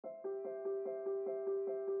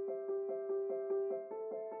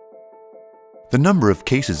The number of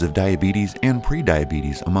cases of diabetes and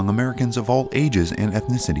prediabetes among Americans of all ages and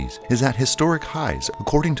ethnicities is at historic highs,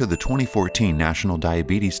 according to the 2014 National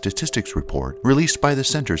Diabetes Statistics Report released by the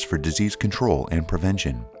Centers for Disease Control and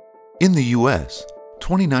Prevention. In the U.S.,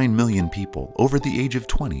 29 million people over the age of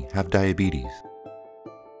 20 have diabetes.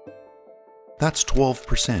 That's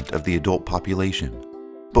 12% of the adult population,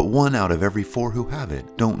 but 1 out of every 4 who have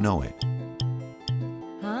it don't know it.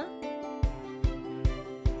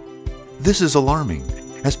 This is alarming,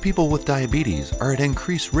 as people with diabetes are at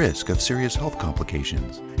increased risk of serious health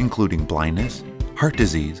complications, including blindness, heart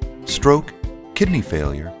disease, stroke, kidney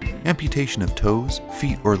failure, amputation of toes,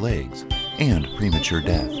 feet, or legs, and premature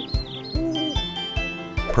death.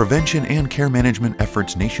 Prevention and care management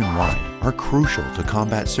efforts nationwide are crucial to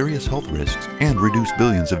combat serious health risks and reduce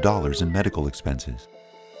billions of dollars in medical expenses.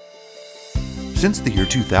 Since the year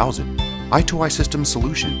 2000, I2I System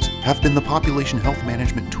solutions have been the population health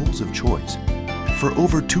management tools of choice for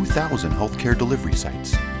over 2,000 healthcare delivery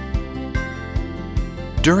sites.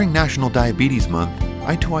 During National Diabetes Month,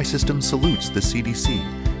 I2I System salutes the CDC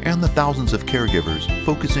and the thousands of caregivers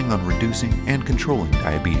focusing on reducing and controlling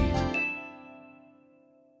diabetes.